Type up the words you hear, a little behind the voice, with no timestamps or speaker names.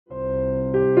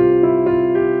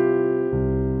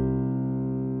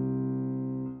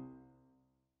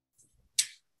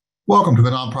Welcome to the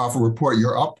Nonprofit Report,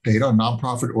 your update on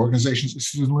nonprofit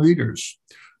organizations and leaders.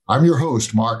 I'm your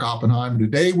host, Mark Oppenheim, and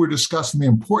today we're discussing the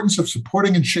importance of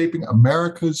supporting and shaping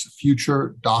America's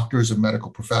future doctors and medical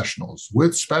professionals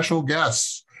with special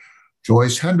guests,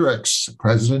 Joyce Hendricks,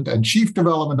 President and Chief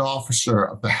Development Officer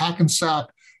of the Hackensack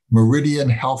Meridian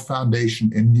Health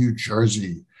Foundation in New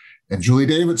Jersey, and Julie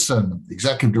Davidson,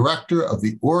 Executive Director of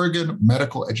the Oregon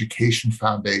Medical Education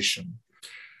Foundation.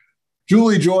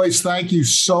 Julie, Joyce, thank you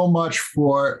so much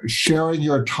for sharing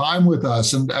your time with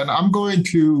us. And I'm going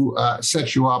to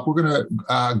set you up. We're going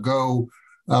to go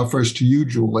first to you,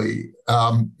 Julie.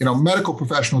 Medical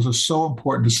professionals are so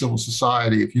important to civil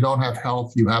society. If you don't have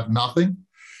health, you have nothing.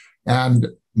 And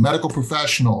medical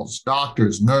professionals,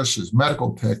 doctors, nurses,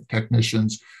 medical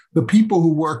technicians, the people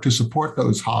who work to support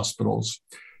those hospitals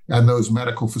and those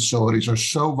medical facilities are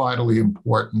so vitally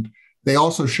important. They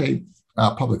also shape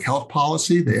public health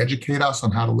policy. They educate us on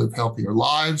how to live healthier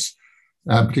lives.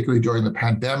 Particularly during the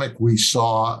pandemic, we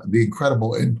saw the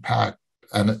incredible impact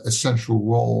and essential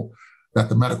role that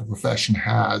the medical profession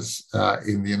has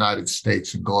in the United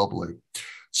States and globally.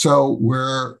 So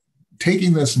we're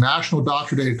taking this National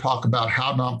Doctor Day to talk about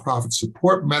how nonprofits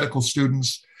support medical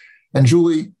students. And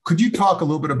Julie, could you talk a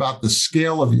little bit about the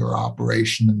scale of your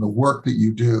operation and the work that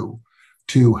you do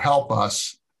to help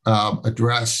us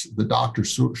address the doctor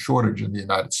shortage in the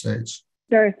United States?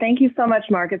 Sure. Thank you so much,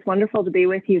 Mark. It's wonderful to be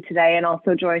with you today. And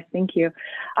also, Joyce, thank you.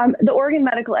 The Oregon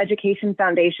Medical Education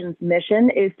Foundation's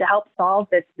mission is to help solve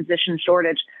this physician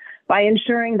shortage by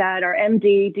ensuring that our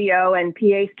MD, DO, and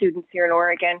PA students here in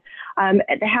Oregon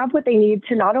have what they need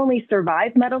to not only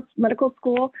survive medical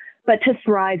school, but to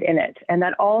thrive in it, and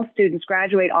that all students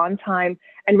graduate on time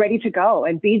and ready to go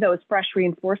and be those fresh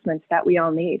reinforcements that we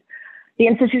all need. The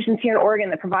institutions here in Oregon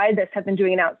that provide this have been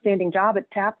doing an outstanding job at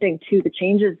adapting to the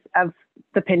changes of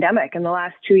the pandemic in the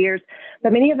last 2 years.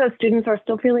 But many of those students are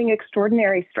still feeling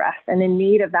extraordinary stress and in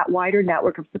need of that wider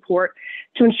network of support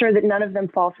to ensure that none of them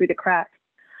fall through the cracks.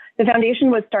 The foundation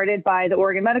was started by the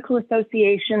Oregon Medical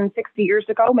Association 60 years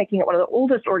ago, making it one of the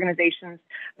oldest organizations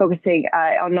focusing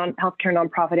on healthcare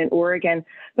nonprofit in Oregon.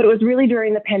 But it was really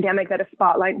during the pandemic that a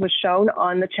spotlight was shown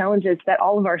on the challenges that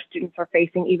all of our students are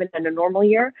facing, even in a normal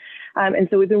year. And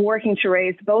so we've been working to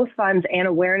raise both funds and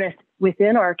awareness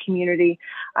within our community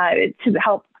to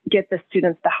help get the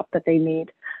students the help that they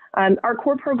need. Our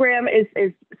core program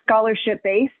is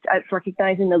scholarship-based. It's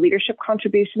recognizing the leadership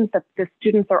contributions that the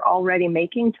students are already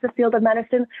making to the field of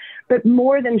medicine. But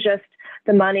more than just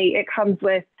the money, it comes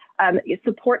with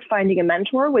support finding a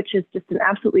mentor, which is just an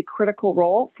absolutely critical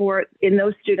role in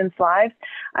those students' lives,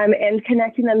 and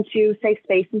connecting them to safe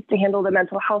spaces to handle the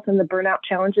mental health and the burnout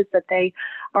challenges that they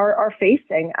are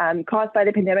facing, caused by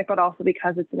the pandemic, but also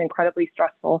because it's an incredibly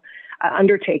stressful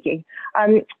undertaking.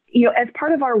 As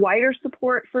part of our wider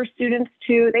support for students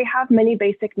too, they have many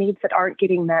basic needs that aren't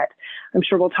getting met. I'm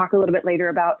sure we'll talk a little bit later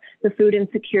about the food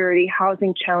insecurity,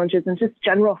 housing challenges, and just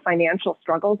general financial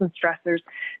struggles and stressors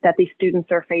that these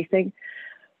students are facing.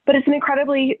 But it's an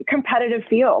incredibly competitive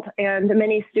field, and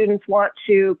many students want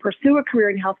to pursue a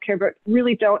career in healthcare, but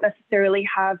really don't necessarily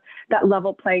have that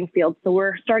level playing field. So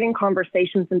we're starting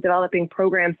conversations and developing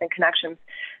programs and connections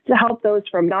to help those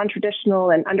from non-traditional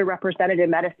and underrepresented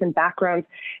medicine backgrounds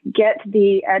get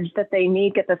the edge that they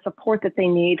need, get the support that they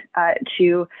need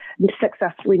to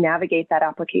successfully navigate that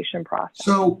application process.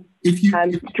 So if you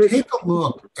take a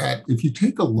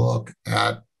look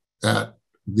at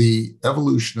the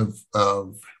evolution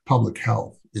of public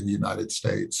health in the United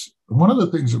States, one of the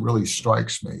things that really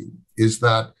strikes me is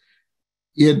that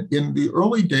in the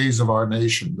early days of our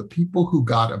nation, the people who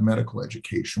got a medical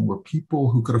education were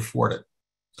people who could afford it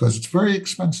because it's very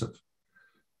expensive.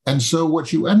 And so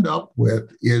what you end up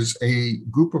with is a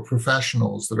group of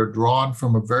professionals that are drawn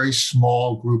from a very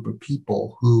small group of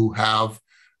people who have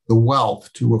the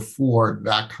wealth to afford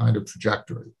that kind of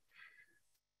trajectory.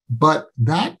 But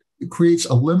that creates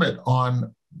a limit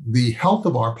on the health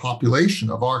of our population,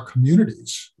 of our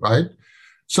communities, right?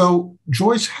 So,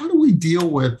 Joyce, how do we deal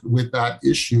with that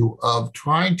issue of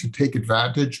trying to take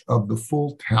advantage of the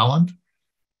full talent,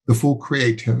 the full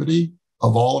creativity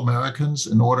of all Americans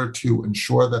in order to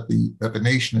ensure that the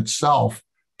nation itself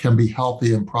can be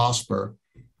healthy and prosper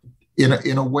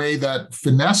in a way that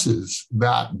finesses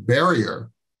that barrier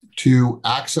to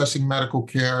accessing medical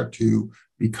care, to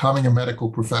becoming a medical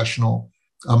professional?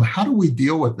 How do we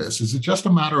deal with this? Is it just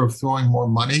a matter of throwing more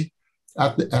money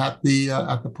at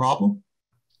the problem?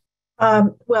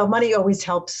 Well, money always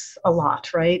helps a lot,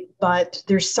 right? But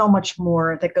there's so much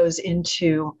more that goes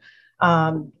into,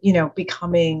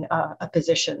 becoming a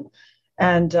physician.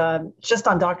 And just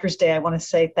on Doctor's Day, I want to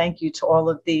say thank you to all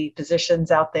of the physicians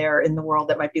out there in the world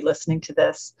that might be listening to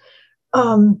this.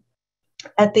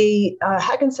 At the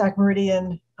Hackensack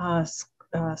Meridian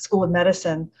School of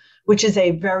Medicine, which is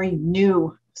a very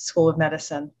new school of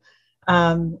medicine,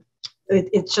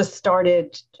 it just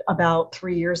started about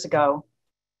 3 years ago.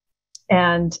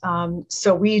 And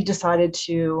so we decided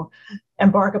to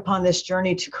embark upon this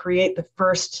journey to create the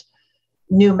first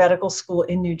new medical school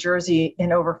in New Jersey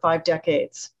in over 5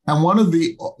 decades. And one of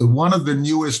the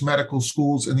newest medical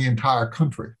schools in the entire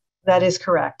country. That is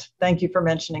correct. Thank you for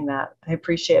mentioning that. I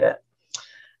appreciate it.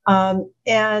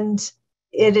 And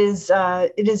it is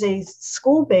a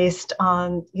school based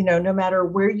on, no matter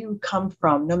where you come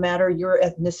from, no matter your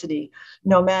ethnicity,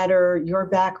 no matter your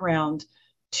background,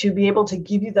 to be able to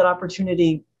give you that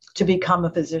opportunity to become a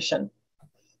physician.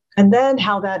 And then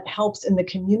how that helps in the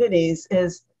communities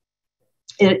is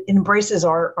it embraces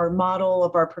our model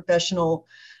of our professional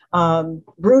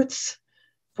roots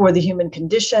for the human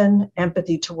condition,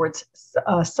 empathy towards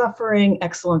suffering,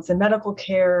 excellence in medical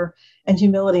care, and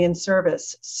humility in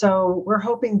service. So we're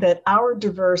hoping that our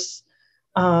diverse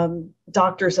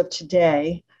doctors of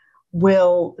today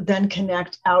will then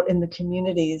connect out in the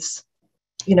communities,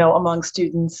 among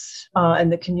students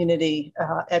and the community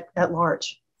at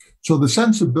large. So the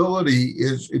sensibility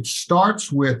is, it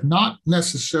starts with not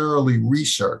necessarily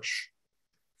research.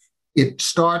 It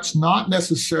starts not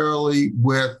necessarily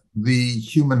with the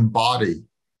human body,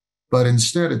 but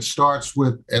instead it starts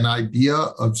with an idea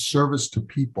of service to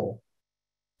people.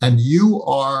 And you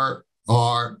are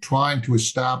trying to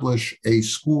establish a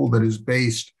school that is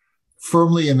based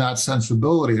firmly in that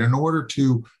sensibility. And in order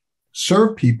to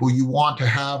serve people, you want to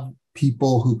have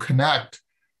people who connect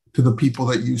to the people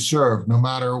that you serve, no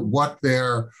matter what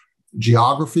their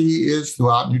geography is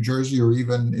throughout New Jersey, or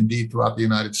even indeed throughout the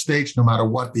United States, no matter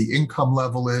what the income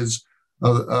level is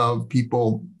of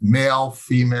people, male,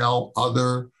 female,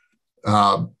 other,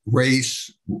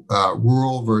 race,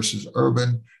 rural versus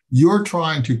urban. You're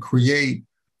trying to create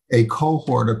a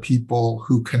cohort of people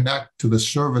who connect to the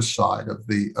service side of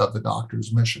the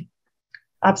doctor's mission.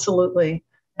 Absolutely.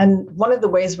 And one of the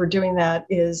ways we're doing that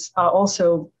is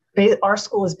also our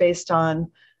school is based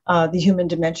on the Human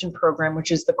Dimension program,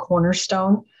 which is the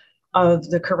cornerstone of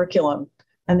the curriculum.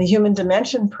 And the Human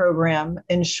Dimension program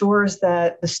ensures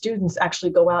that the students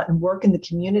actually go out and work in the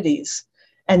communities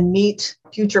and meet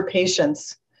future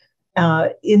patients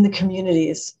in the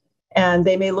communities. And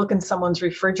they may look in someone's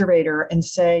refrigerator and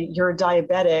say, you're a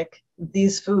diabetic,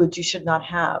 these foods you should not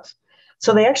have.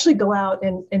 So they actually go out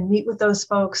and meet with those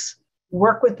folks,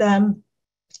 work with them.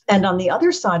 And on the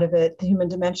other side of it, the Human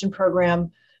Dimension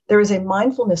program, there is a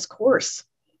mindfulness course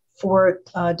for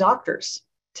doctors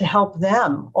to help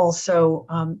them also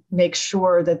make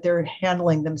sure that they're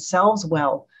handling themselves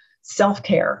well,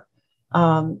 self-care,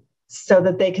 so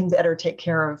that they can better take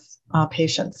care of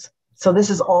patients. So this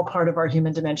is all part of our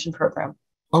Human Dimension program.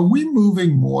 Are we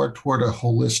moving more toward a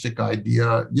holistic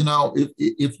idea?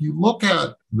 If you look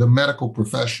at the medical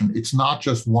profession, it's not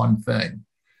just one thing.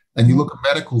 And you look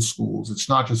at medical schools, it's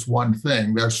not just one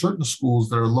thing. There are certain schools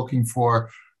that are looking for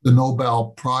the Nobel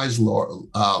Prize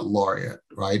laureate,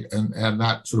 right? And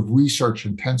that sort of research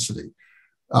intensity.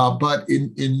 But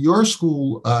in your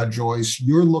school, Joyce,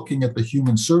 you're looking at the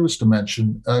human service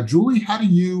dimension. Julie, how do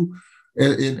you,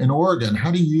 in Oregon,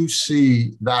 how do you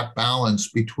see that balance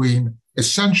between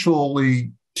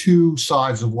essentially two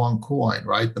sides of one coin,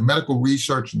 right? The medical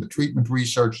research and the treatment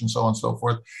research and so on and so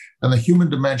forth, and the human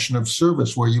dimension of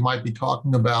service, where you might be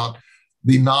talking about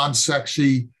the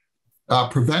non-sexy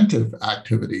preventive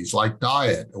activities like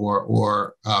diet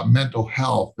or mental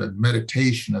health and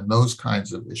meditation and those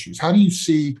kinds of issues. How do you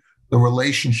see the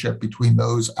relationship between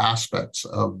those aspects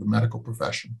of the medical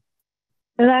profession?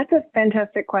 That's a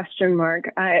fantastic question,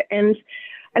 Mark.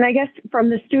 And I guess from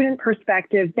the student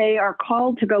perspective, they are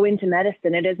called to go into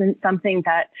medicine. It isn't something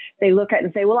that they look at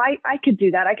and say, well, I could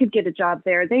do that. I could get a job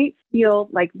there. They feel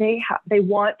like they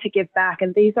want to give back.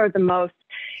 And these are the most,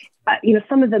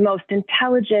 some of the most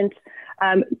intelligent,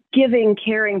 giving,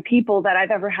 caring people that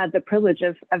I've ever had the privilege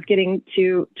of getting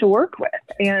to work with.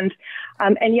 And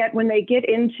yet when they get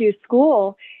into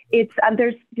school, it's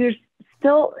there's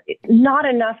still not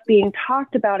enough being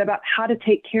talked about how to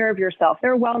take care of yourself.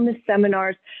 There are wellness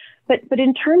seminars, but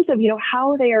in terms of,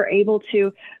 how they are able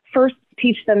to first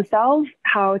teach themselves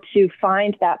how to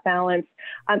find that balance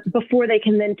before they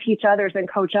can then teach others and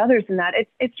coach others in that,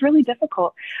 it's really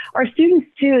difficult. Our students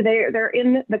too, they're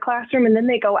in the classroom and then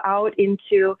they go out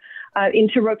into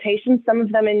into rotations, some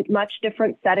of them in much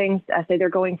different settings. I say they're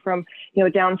going from,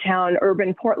 downtown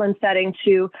urban Portland setting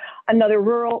to another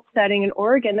rural setting in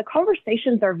Oregon. The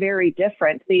conversations are very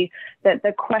different. The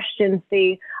questions,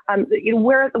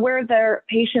 where their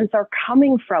patients are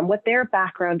coming from, what their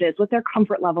background is, what their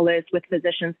comfort level is with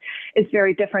physicians is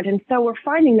very different. And so we're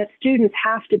finding that students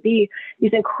have to be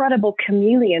these incredible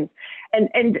chameleons.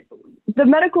 And the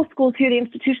medical schools here, the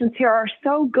institutions here are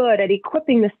so good at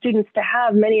equipping the students to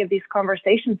have many of these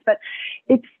conversations, but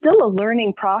it's still a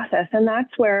learning process. And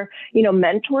that's where,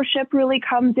 mentorship really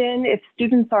comes in. If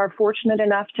students are fortunate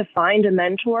enough to find a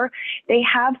mentor, they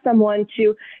have someone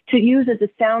to use as a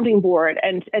sounding board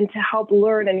and to help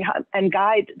learn and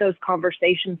guide those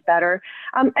conversations better.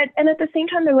 And at the same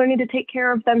time, they're learning to take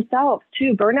care of themselves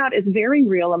too. Burnout is very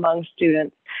real among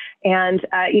students. And,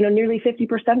 nearly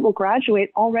 50% will graduate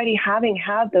already having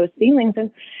had those feelings.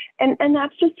 And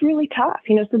that's just really tough,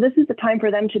 so this is the time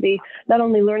for them to be not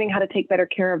only learning how to take better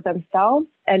care of themselves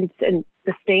and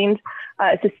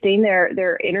sustain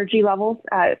their energy levels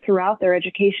throughout their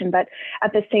education, but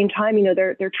at the same time,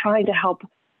 they're trying to help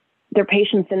their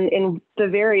patients in the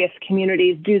various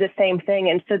communities do the same thing.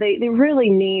 And so they really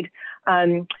need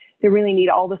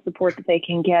all the support that they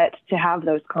can get to have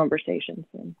those conversations.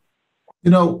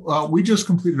 We just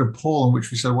completed a poll in which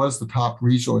we said, what is the top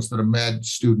resource that a med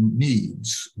student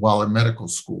needs while in medical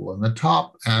school? And the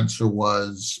top answer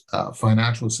was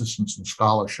financial assistance and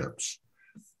scholarships.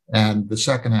 And the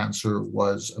second answer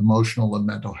was emotional and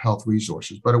mental health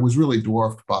resources. But it was really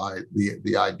dwarfed by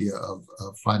the idea of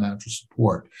financial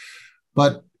support.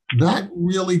 But that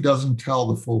really doesn't tell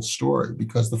the full story,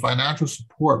 because the financial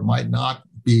support might not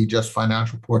be just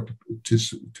financial support to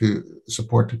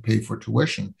support to pay for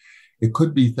tuition. It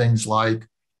could be things like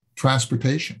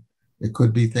transportation. It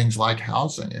could be things like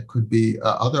housing. It could be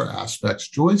other aspects.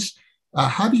 Joyce,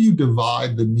 how do you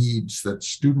divide the needs that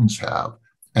students have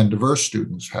and diverse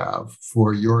students have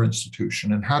for your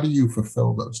institution, and how do you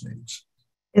fulfill those needs?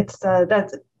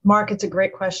 That's Mark. It's a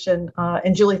great question,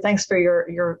 and Julie, thanks for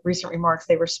your recent remarks.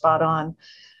 They were spot on.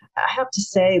 I have to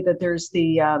say that there's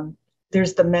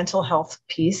the mental health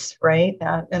piece, right?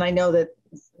 And I know that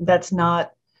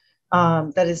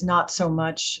is not so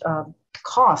much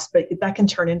cost, but that can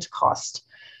turn into cost.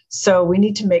 So we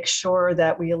need to make sure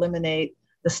that we eliminate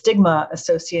the stigma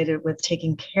associated with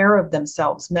taking care of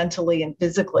themselves mentally and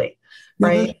physically,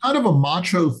 right? There's kind of a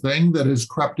macho thing that has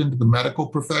crept into the medical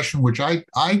profession, which I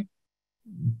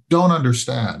don't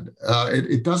understand.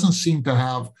 It doesn't seem to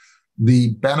have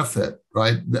the benefit,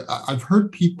 right? I've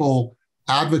heard people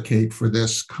advocate for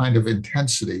this kind of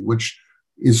intensity, which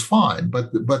is fine,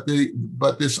 but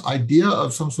this idea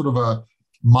of some sort of a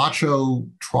macho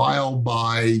trial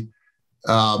by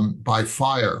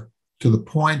fire to the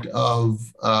point of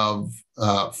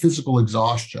physical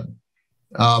exhaustion,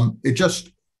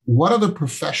 what other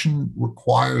profession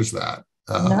requires that?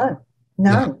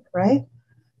 None, right?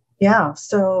 Yeah.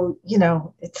 So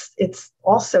it's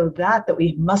also that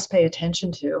we must pay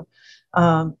attention to,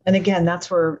 and again, that's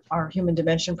where our Human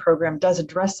Dimension program does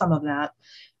address some of that.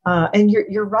 And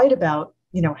you're right about,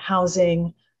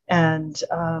 housing and,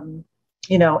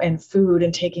 and food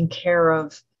and taking care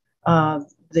of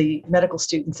the medical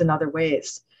students in other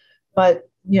ways. But,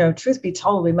 truth be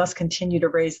told, we must continue to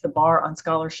raise the bar on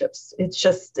scholarships.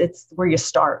 It's where you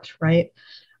start, right?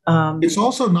 It's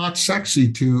also not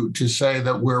sexy to say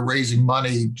that we're raising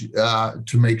money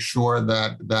to make sure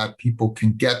that people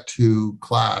can get to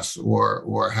class or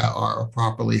are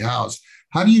properly housed.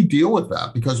 How do you deal with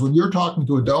that? Because when you're talking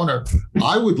to a donor,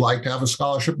 I would like to have a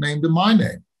scholarship named in my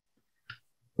name,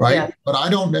 right? Yeah. But I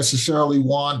don't necessarily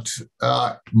want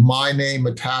my name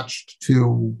attached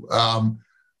to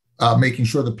making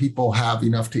sure that people have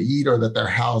enough to eat or that they're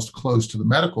housed close to the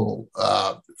medical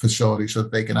facility so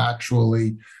that they can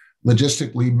actually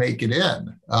logistically make it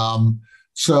in.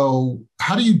 So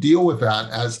how do you deal with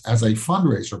that as a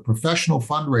fundraiser, professional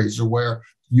fundraiser, where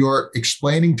you're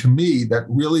explaining to me that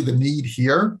really the need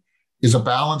here is a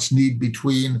balanced need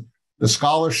between the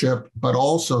scholarship, but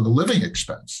also the living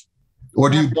expense? Or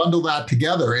do you bundle that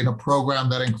together in a program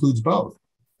that includes both?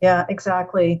 Yeah,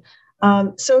 exactly.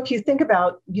 So if you think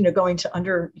about, going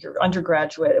to your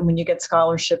undergraduate, and when you get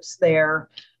scholarships there,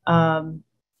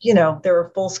 there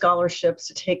are full scholarships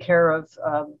to take care of,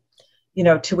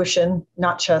 tuition,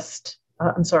 not just,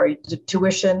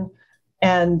 tuition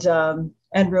and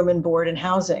room and board and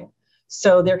housing.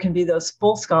 So there can be those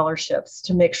full scholarships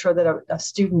to make sure that a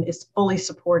student is fully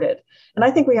supported. And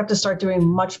I think we have to start doing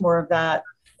much more of that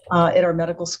at our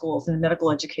medical schools and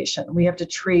medical education. We have to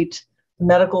treat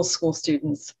medical school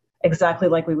students exactly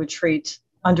like we would treat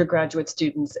undergraduate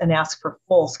students and ask for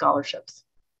full scholarships.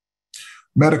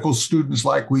 medical students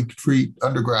like we treat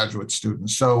undergraduate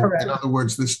students. So Correct. in other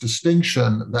words, this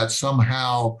distinction that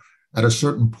somehow at a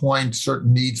certain point,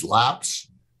 certain needs lapse,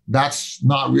 that's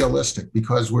not realistic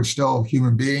because we're still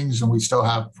human beings and we still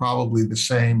have probably the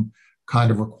same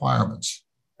kind of requirements.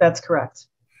 That's correct.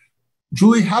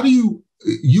 Julie, how do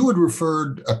you had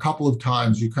referred a couple of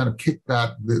times, you kind of kicked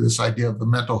this idea of the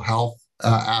mental health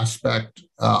aspect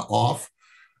off.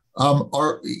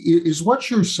 Is what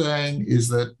you're saying is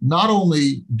that not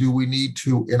only do we need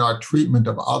to, in our treatment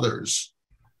of others,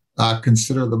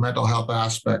 consider the mental health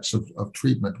aspects of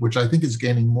treatment, which I think is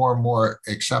gaining more and more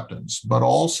acceptance, but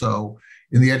also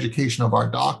in the education of our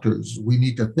doctors, we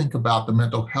need to think about the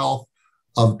mental health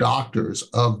of doctors,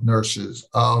 of nurses,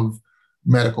 of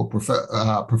medical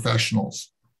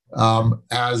professionals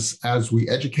as we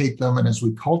educate them and as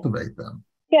we cultivate them.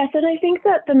 Yes, and I think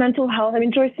that the mental health, I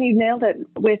mean, Joyce, you nailed it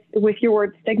with your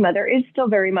word stigma. There is still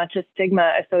very much a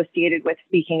stigma associated with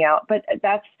speaking out, but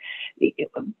that's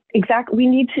exactly, we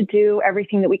need to do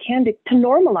everything that we can to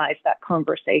normalize that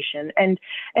conversation and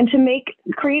to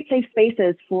create safe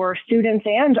spaces for students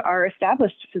and our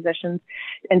established physicians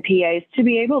and PAs to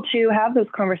be able to have those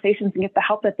conversations and get the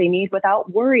help that they need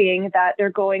without worrying that they're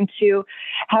going to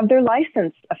have their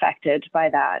license affected by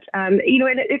that.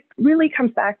 It really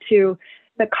comes back to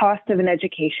the cost of an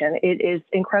education. It is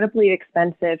incredibly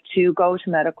expensive to go to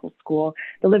medical school.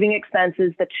 The living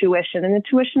expenses, the tuition, and the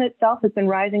tuition itself has been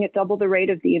rising at double the rate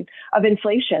of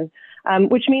inflation,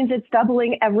 which means it's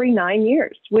doubling every 9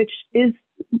 years, which is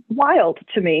wild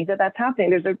to me that that's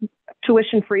happening. There's a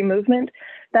tuition-free movement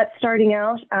that's starting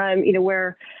out,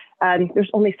 where there's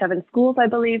only 7 schools, I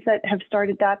believe, that have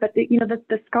started that. But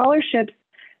the scholarships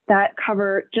that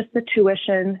cover just the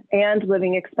tuition and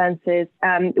living expenses.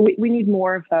 We need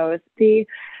more of those. The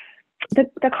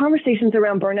conversations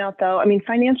around burnout, though, I mean,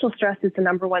 financial stress is the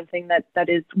number one thing that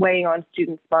is weighing on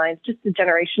students' minds. Just a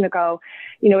generation ago,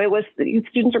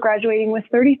 students are graduating with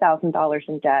 $30,000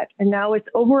 in debt, and now it's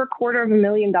over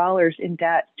 $250,000 in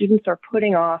debt. Students are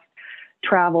putting off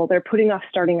travel. They're putting off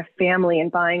starting a family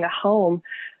and buying a home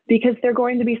because they're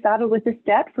going to be saddled with this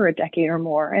debt for a decade or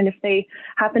more. And if they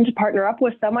happen to partner up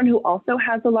with someone who also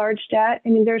has a large debt, I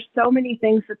mean, there's so many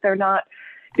things that they're not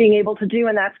being able to do,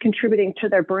 and that's contributing to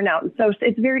their burnout. And so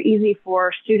it's very easy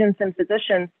for students and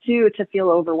physicians to feel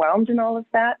overwhelmed in all of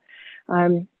that.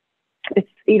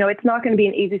 It's not going to be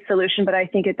an easy solution, but I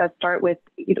think it does start with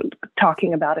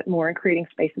talking about it more and creating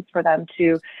spaces for them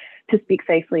to speak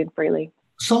safely and freely.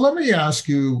 So let me ask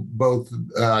you both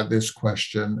this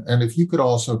question, and if you could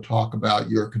also talk about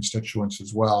your constituents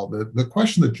as well. The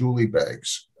question that Julie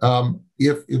begs,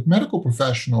 if medical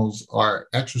professionals are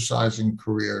exercising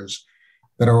careers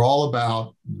that are all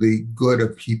about the good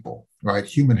of people, right,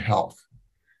 human health,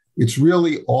 it's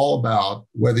really all about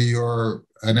whether you're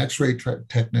an X-ray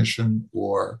technician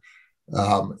or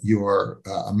you're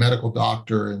a medical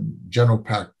doctor and general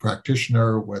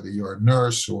practitioner, whether you're a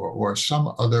nurse or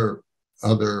some other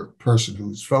person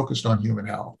who's focused on human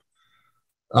health.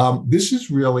 This is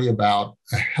really about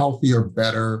a healthier,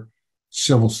 better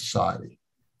civil society.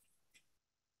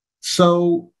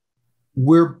 So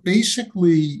we're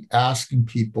basically asking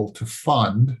people to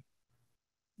fund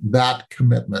that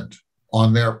commitment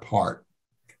on their part,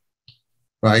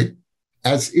 right?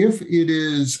 As if it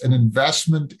is an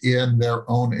investment in their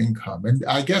own income. And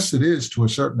I guess it is to a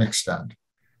certain extent.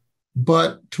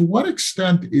 But to what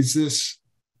extent is this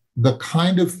the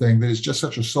kind of thing that is just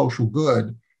such a social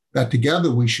good that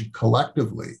together we should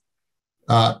collectively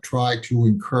try to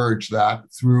encourage that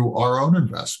through our own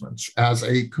investments as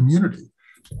a community,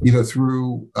 either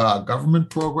through government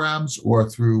programs or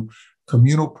through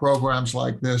communal programs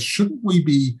like this? Shouldn't we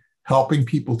be helping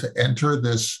people to enter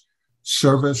this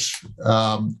service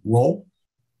role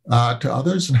to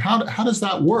others? And how does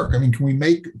that work? I mean, can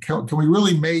we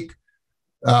really make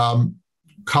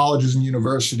colleges and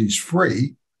universities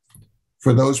free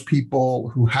for those people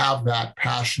who have that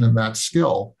passion and that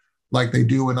skill like they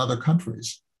do in other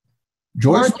countries?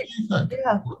 Joyce, Mark, what do you think?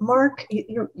 Yeah, Mark,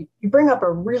 you bring up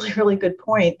a really, really good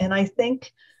point. And I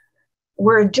think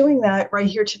we're doing that right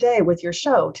here today with your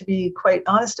show, to be quite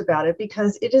honest about it,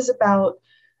 because it is about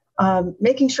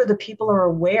making sure that people are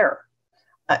aware.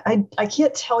 I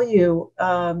can't tell you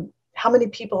how many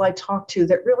people I talk to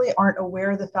that really aren't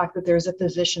aware of the fact that there's a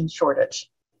physician shortage.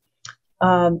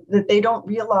 That they don't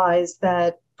realize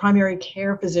that primary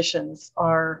care physicians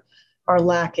are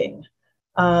lacking,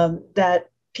 that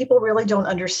people really don't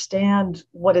understand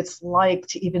what it's like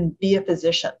to even be a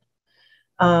physician,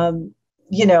 about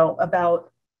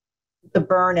the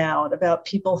burnout, about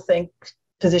people think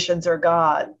physicians are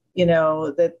God,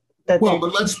 that Well,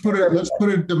 but let's put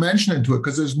a dimension into it,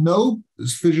 because there's no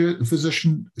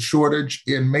physician shortage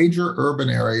in major urban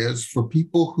areas for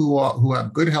people who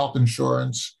have good health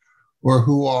insurance or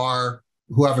who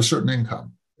have a certain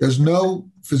income. There's no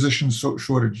physician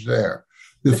shortage there.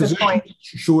 The physician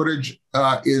shortage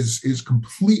is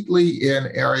completely in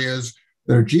areas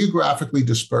that are geographically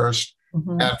dispersed,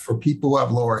 and for people who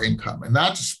have lower income. And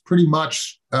that's pretty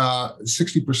much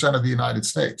 60% of the United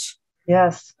States.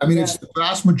 Yes. I mean, it's the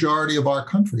vast majority of our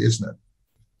country, isn't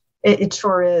it? It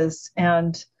sure is.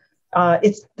 And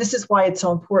this is why it's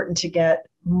so important to get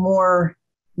more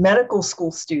medical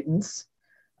school students,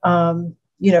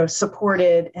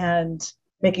 supported, and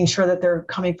making sure that they're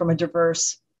coming from a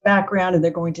diverse background and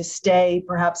they're going to stay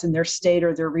perhaps in their state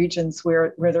or their regions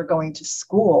where they're going to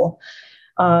school.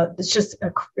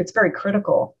 It's very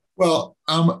critical. Well,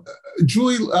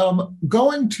 Julie,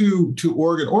 going to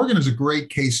Oregon. Oregon is a great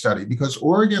case study because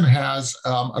Oregon has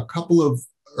a couple of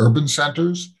urban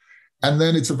centers, and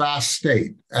then it's a vast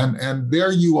state. And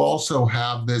there you also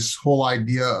have this whole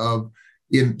idea of,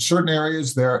 in certain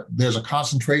areas, there's a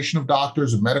concentration of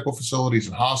doctors and medical facilities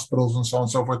and hospitals and so on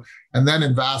and so forth. And then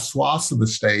in vast swaths of the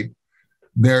state,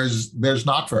 there's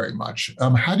not very much.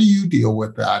 How do you deal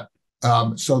with that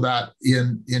so that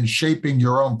in shaping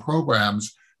your own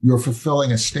programs, you're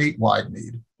fulfilling a statewide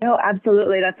need? No,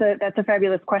 absolutely. That's a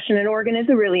fabulous question. And Oregon is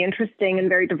a really interesting and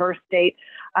very diverse state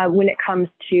when it comes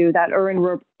to that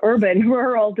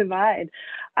urban-rural divide.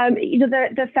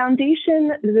 The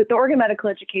foundation, the Oregon Medical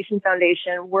Education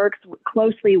Foundation, works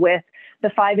closely with the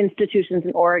 5 institutions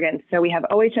in Oregon. So we have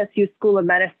OHSU School of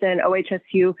Medicine,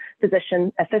 OHSU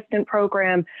Physician Assistant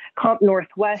Program, Comp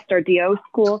Northwest, our DO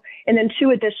school, and then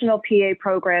 2 additional PA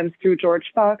programs through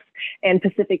George Fox and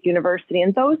Pacific University.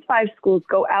 And those 5 schools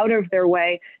go out of their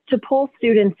way to pull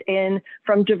students in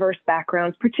from diverse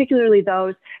backgrounds, particularly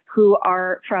those who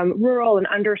are from rural and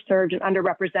underserved and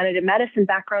underrepresented medicine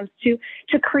backgrounds, to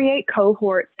create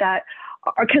cohorts that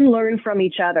can learn from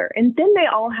each other. And then they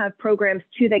all have programs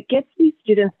too that gets these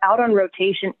students out on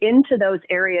rotation into those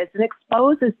areas and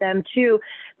exposes them to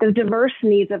the diverse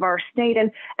needs of our state,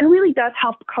 and really does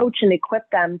help coach and equip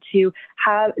them to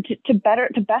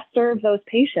best serve those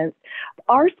patients.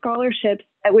 Our scholarships,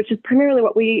 which is primarily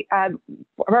what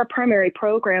our primary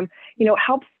program,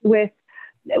 helps with.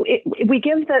 We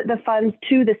give the funds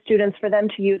to the students for them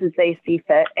to use as they see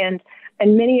fit, and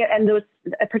those,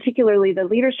 particularly the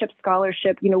leadership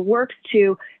scholarship, works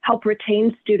to help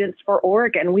retain students for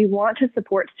Oregon. We want to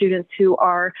support students who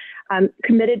are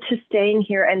committed to staying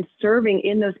here and serving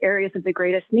in those areas of the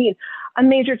greatest need. A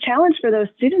major challenge for those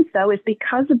students, though, is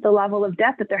because of the level of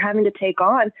debt that they're having to take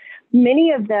on. Many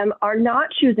of them are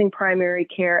not choosing primary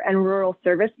care and rural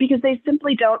service because they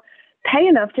simply don't pay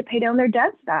enough to pay down their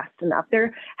debts fast enough.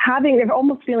 They're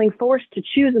almost feeling forced to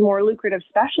choose a more lucrative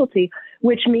specialty,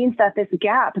 which means that this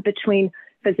gap between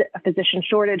a physician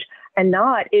shortage and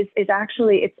not is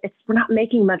actually, we're not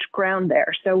making much ground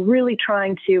there. So really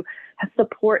trying to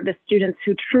support the students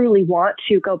who truly want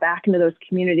to go back into those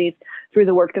communities through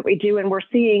the work that we do. And we're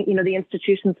seeing, the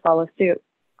institutions follow suit.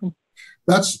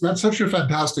 That's such a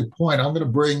fantastic point. I'm going to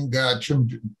bring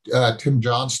Tim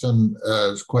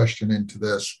Johnston's question into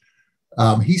this.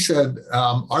 He said,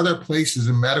 are there places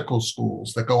in medical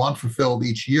schools that go unfulfilled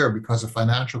each year because of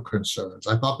financial concerns?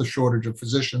 I thought the shortage of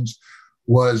physicians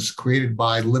was created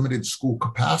by limited school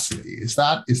capacity. Is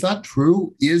that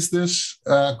true? Is this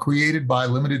created by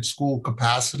limited school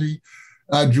capacity,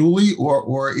 Julie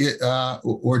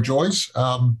or Joyce?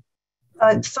 Some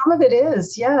of it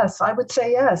is, yes. I would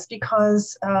say yes,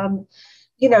 because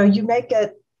you may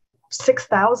get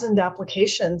 6,000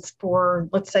 applications for,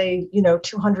 let's say,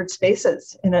 200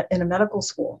 spaces in a medical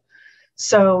school.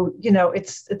 So,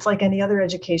 it's like any other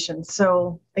education.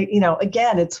 So,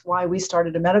 again, it's why we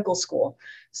started a medical school,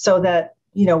 so that,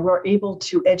 we're able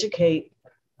to educate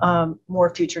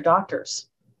more future doctors.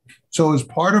 So as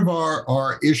part of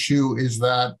our issue is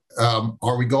that,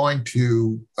 are we going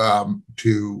to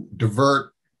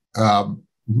divert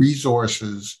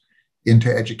resources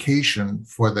into education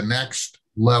for the next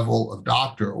level of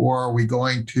doctor, or are we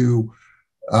going to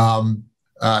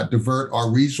divert our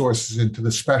resources into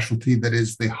the specialty that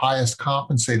is the highest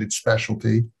compensated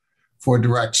specialty for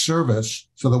direct service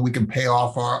so that we can pay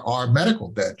off our medical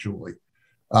debt, Julie?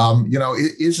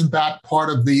 Isn't that part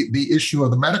of the issue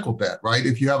of the medical debt, right?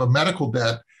 If you have a medical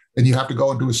debt, then you have to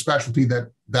go into a specialty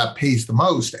that pays the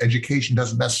most. Education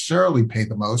doesn't necessarily pay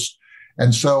the most.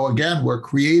 And so again, we're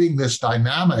creating this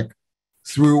dynamic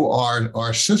through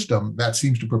our system that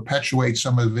seems to perpetuate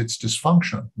some of its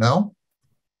dysfunction, no?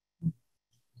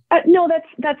 No, that's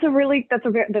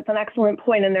an excellent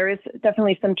point, and there is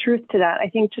definitely some truth to that. I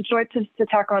think to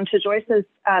tack on to Joyce's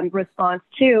response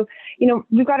too.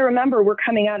 We've got to remember we're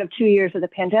coming out of 2 years of the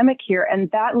pandemic here,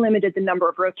 and that limited the number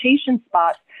of rotation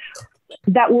spots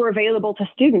that were available to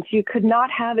students. You could not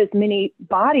have as many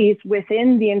bodies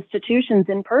within the institutions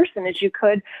in person as you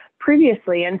could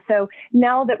previously. And so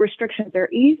now that restrictions are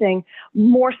easing,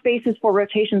 more spaces for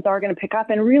rotations are going to pick up.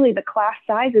 And really the class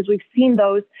sizes, we've seen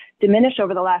those diminish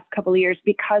over the last couple of years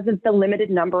because of the limited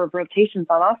number of rotations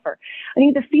on offer. I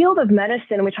think the field of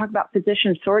medicine, we talk about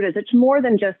physician shortage, it's more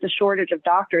than just a shortage of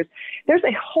doctors. There's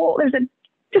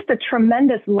just a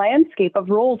tremendous landscape of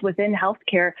roles within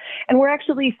healthcare. And we're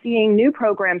actually seeing new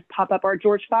programs pop up. Our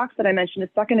George Fox that I mentioned a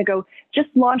second ago just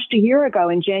launched a year ago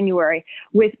in January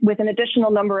with an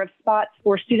additional number of spots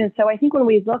for students. So I think when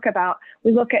we look at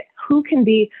who can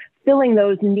be filling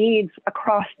those needs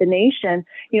across the nation,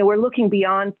 we're looking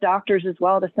beyond doctors as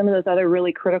well to some of those other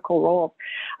really critical roles.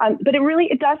 But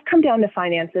it does come down to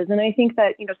finances. And I think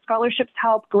that, scholarships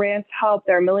help, grants help,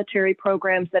 there are military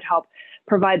programs that help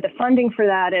provide the funding for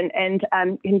that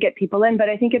and get people in. But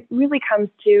I think it really comes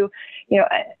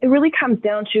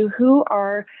down to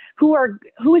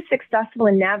who is successful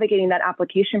in navigating that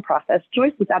application process.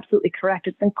 Joyce was absolutely correct.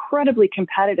 It's an incredibly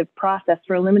competitive process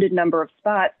for a limited number of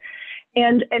spots.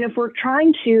 And if we're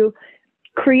trying to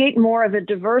create more of a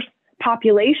diverse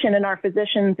population in our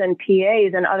physicians and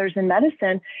PAs and others in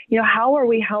medicine, how are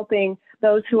we helping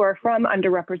those who are from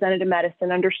underrepresented medicine,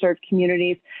 underserved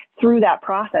communities through that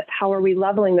process? How are we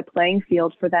leveling the playing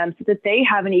field for them so that they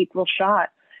have an equal shot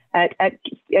at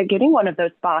getting one of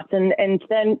those spots, and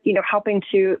then helping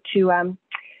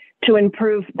to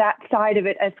improve that side of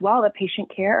it as well, the patient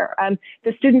care.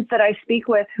 The students that I speak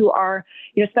with who are,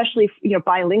 especially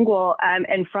bilingual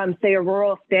and from, say, a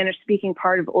rural Spanish-speaking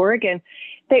part of Oregon,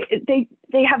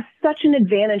 they have such an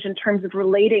advantage in terms of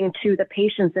relating to the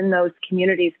patients in those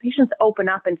communities. Patients open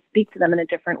up and speak to them in a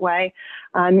different way,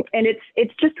 and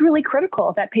it's just really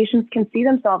critical that patients can see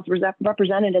themselves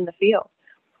represented in the field.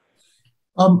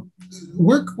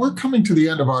 We're coming to the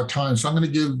end of our time, so I'm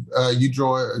going to give you,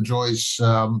 Joyce,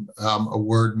 a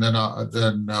word, and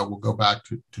then we'll go back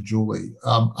to Julie.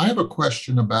 I have a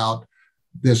question about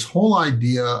this whole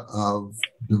idea of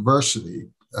diversity,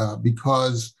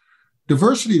 because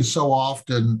diversity is so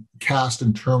often cast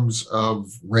in terms of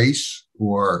race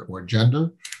or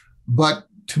gender. But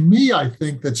to me, I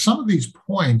think that some of these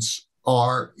points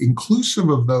are inclusive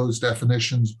of those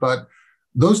definitions, but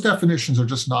those definitions are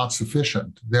just not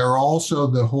sufficient. There are also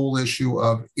the whole issue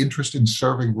of interest in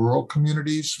serving rural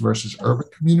communities versus urban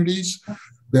communities.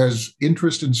 There's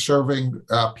interest in serving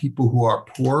people who are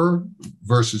poorer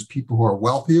versus people who are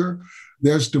wealthier.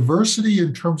 There's diversity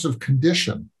in terms of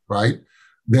condition, right?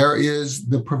 There is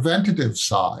the preventative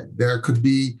side. There could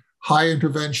be high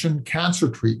intervention cancer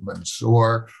treatments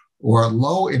or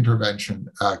low intervention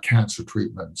cancer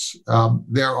treatments.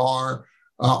 There are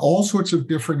all sorts of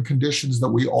different conditions that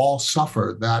we all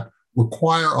suffer that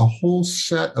require a whole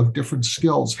set of different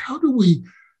skills. How do we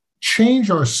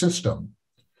change our system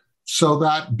so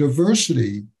that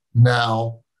diversity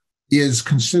now is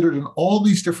considered in all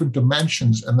these different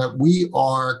dimensions, and that we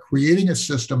are creating a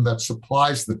system that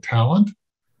supplies the talent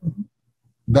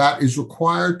that is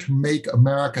required to make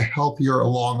America healthier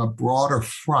along a broader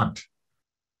front?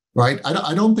 Right?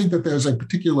 I don't think that there's a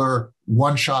particular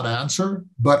one-shot answer,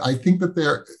 but I think that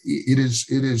it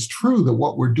is true that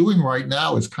what we're doing right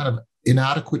now is kind of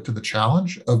inadequate to the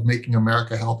challenge of making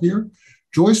America healthier.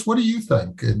 Joyce, what do you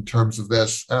think in terms of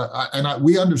this?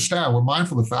 We understand, we're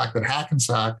mindful of the fact that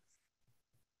Hackensack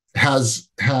has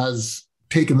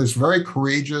taken this very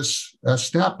courageous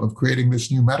step of creating this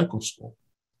new medical school.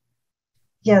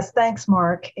 Yes, thanks,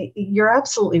 Mark. You're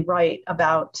absolutely right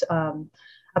about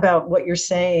what you're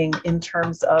saying in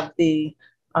terms of the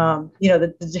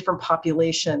different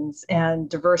populations and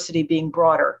diversity being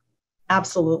broader.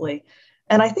 Absolutely.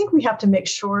 And I think we have to make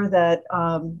sure that,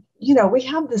 we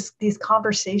have these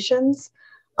conversations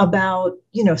about,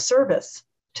 service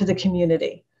to the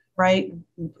community, right?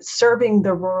 Serving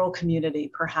the rural community,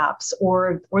 perhaps,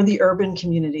 or the urban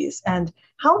communities, and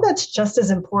how that's just as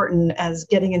important as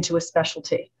getting into a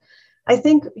specialty. I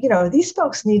think, these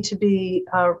folks need to be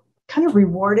kind of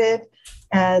rewarded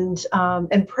and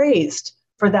praised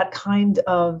for that kind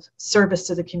of service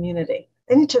to the community.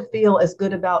 They need to feel as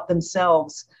good about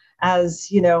themselves as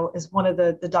one of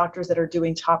the doctors that are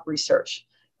doing top research.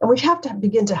 And we have to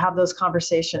begin to have those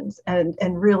conversations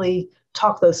and really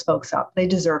talk those folks up. They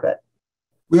deserve it.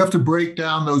 We have to break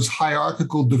down those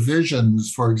hierarchical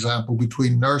divisions, for example,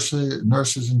 between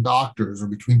nurses and doctors, or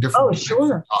between different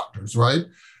doctors, right?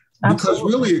 Because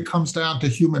really it comes down to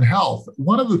human health.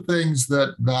 One of the things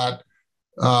that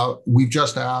we've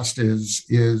just asked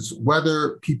is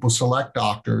whether people select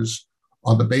doctors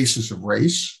on the basis of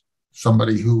race,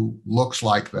 somebody who looks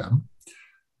like them,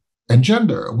 and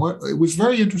gender. It was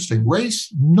very interesting.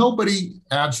 Race, nobody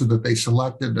answered that they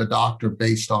selected a doctor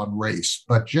based on race,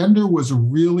 but gender was a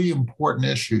really important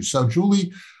issue. So,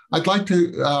 Julie, I'd like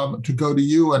to go to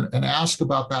you and ask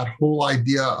about that whole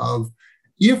idea of,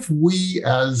 if we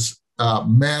as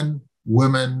men,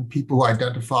 women, people who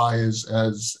identify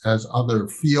as other,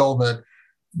 feel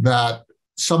that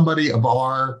somebody of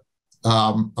our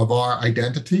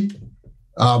identity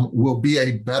will be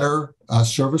a better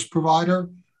service provider,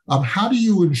 how do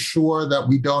you ensure that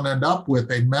we don't end up with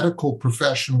a medical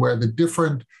profession where the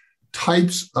different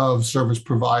types of service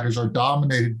providers are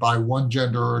dominated by one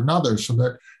gender or another, so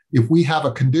that if we have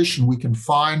a condition, we can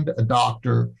find a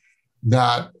doctor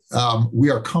that we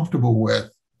are comfortable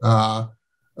with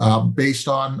based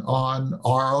on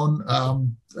our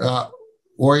own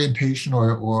orientation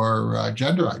or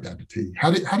gender identity?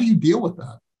 How do you deal with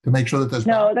that to make sure that there's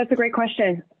that's a great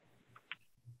question.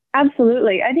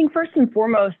 Absolutely. I think first and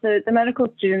foremost, the medical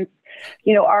students,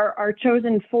 are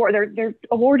chosen for, they're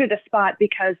awarded a spot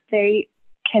because they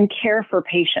can care for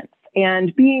patients.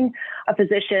 And being a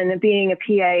physician, being a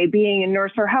PA, being a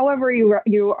nurse, or however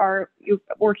you are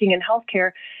working in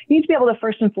healthcare, you need to be able to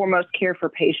first and foremost care for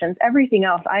patients. Everything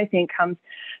else, I think, comes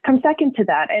second to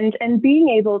that. And being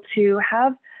able to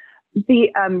have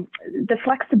the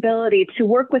flexibility to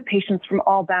work with patients from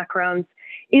all backgrounds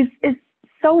is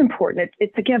so important.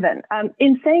 It's a given.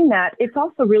 In saying that, it's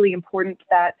also really important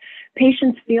that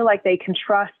patients feel like they can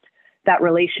trust that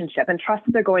relationship and trust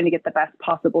that they're going to get the best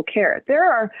possible care. There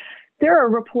are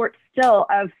reports still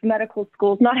of medical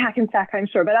schools, not Hackensack, I'm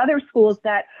sure, but other schools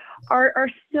that are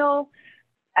still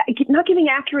not giving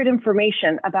accurate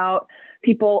information about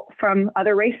people from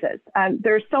other races.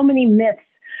 There's so many myths,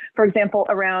 for example,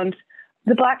 around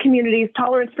the Black community's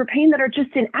tolerance for pain that are just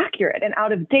inaccurate and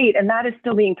out of date, and that is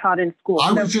still being taught in schools.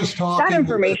 I was just talking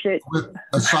with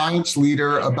a science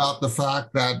leader about the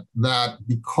fact that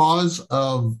because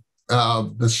of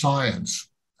the science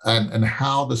and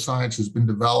how the science has been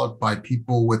developed by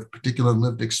people with particular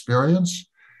lived experience,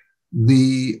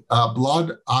 the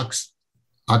blood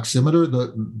oximeter,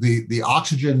 the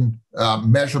oxygen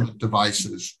measurement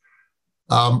devices,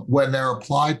 when they're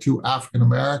applied to African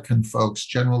American folks,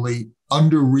 generally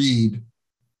underread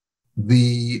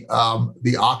the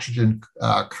oxygen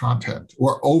content,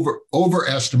 or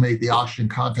overestimate the oxygen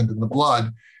content in the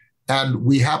blood, and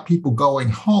we have people going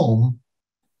home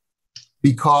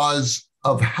because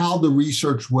of how the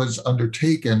research was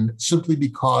undertaken, simply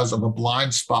because of a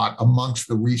blind spot amongst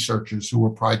the researchers who were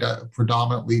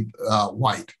predominantly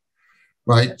white,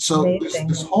 right? So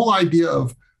this whole idea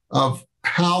of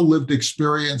how lived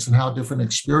experience and how different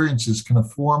experiences can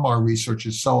inform our research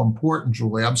is so important,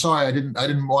 Julie. I'm sorry, I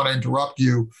didn't want to interrupt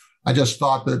you. I just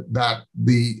thought that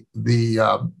the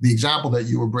example that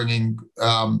you were bringing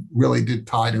really did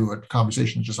tie to a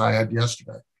conversation just I had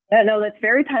yesterday. No, that's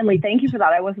very timely. Thank you for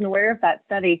that. I wasn't aware of that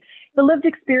study. The lived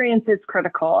experience is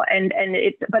critical,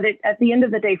 but at the end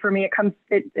of the day, for me, it comes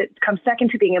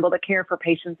second to being able to care for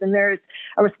patients, and there's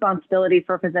a responsibility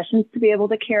for physicians to be able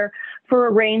to care for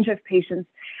a range of patients,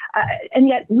 and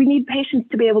yet we need patients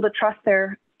to be able to trust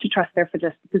their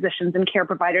physicians and care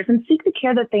providers and seek the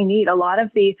care that they need. A lot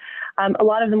of the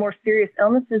more serious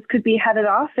illnesses could be headed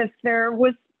off if there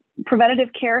was preventative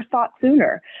care sought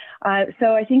sooner.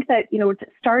 So I think that,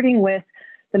 starting with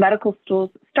the medical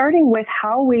schools, starting with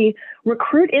how we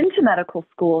recruit into medical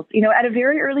schools, at a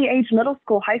very early age, middle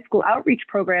school, high school outreach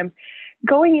programs,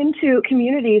 going into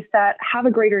communities that have a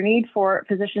greater need for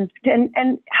physicians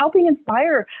and helping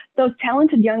inspire those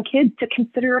talented young kids to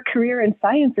consider a career in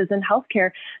sciences and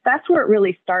healthcare. That's where it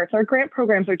really starts. Our grant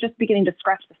programs are just beginning to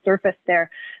scratch the surface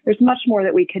there. There's much more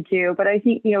that we could do, but I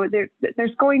think,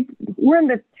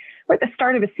 we're at the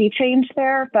start of a sea change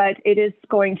there, but it is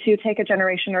going to take a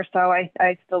generation or so.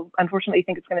 I still, unfortunately,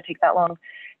 think it's going to take that long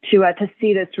to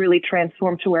see this really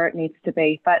transform to where it needs to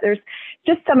be. But there's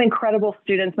just some incredible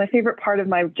students. My favorite part of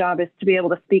my job is to be able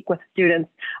to speak with students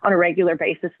on a regular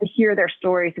basis and hear their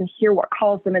stories and hear what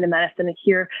calls them into medicine and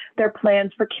hear their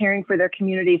plans for caring for their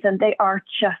communities. And they are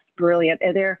just brilliant.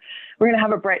 And we're going to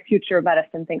have a bright future of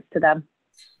medicine thanks to them.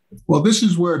 Well, this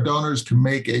is where donors can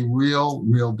make a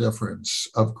real difference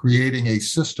of creating a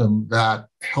system that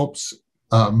helps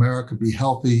America be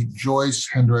healthy. Joyce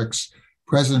Hendricks,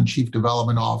 President and Chief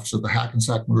Development Officer of the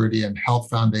Hackensack Meridian Health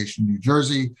Foundation, New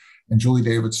Jersey, and Julie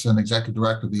Davidson, Executive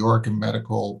Director of the Oregon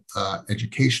Medical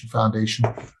Education Foundation.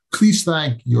 Please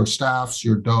thank your staffs,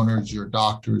 your donors, your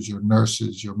doctors, your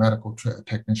nurses, your medical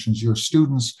technicians, your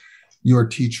students, your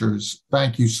teachers.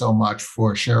 Thank you so much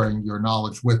for sharing your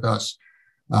knowledge with us.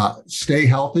 Stay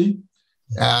healthy.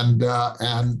 And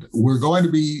we're going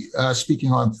to be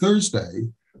speaking on Thursday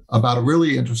about a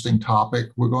really interesting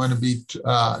topic. We're going to be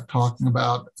talking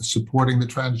about supporting the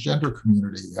transgender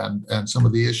community and some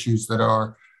of the issues that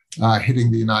are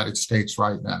hitting the United States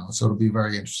right now. So it'll be a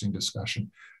very interesting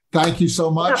discussion. Thank you so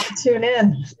much. Yeah, tune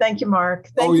in. Thank you, Mark.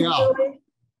 Thank you, Julie.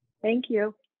 Thank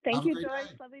you. Thank you,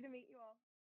 Joyce. Lovely to meet you.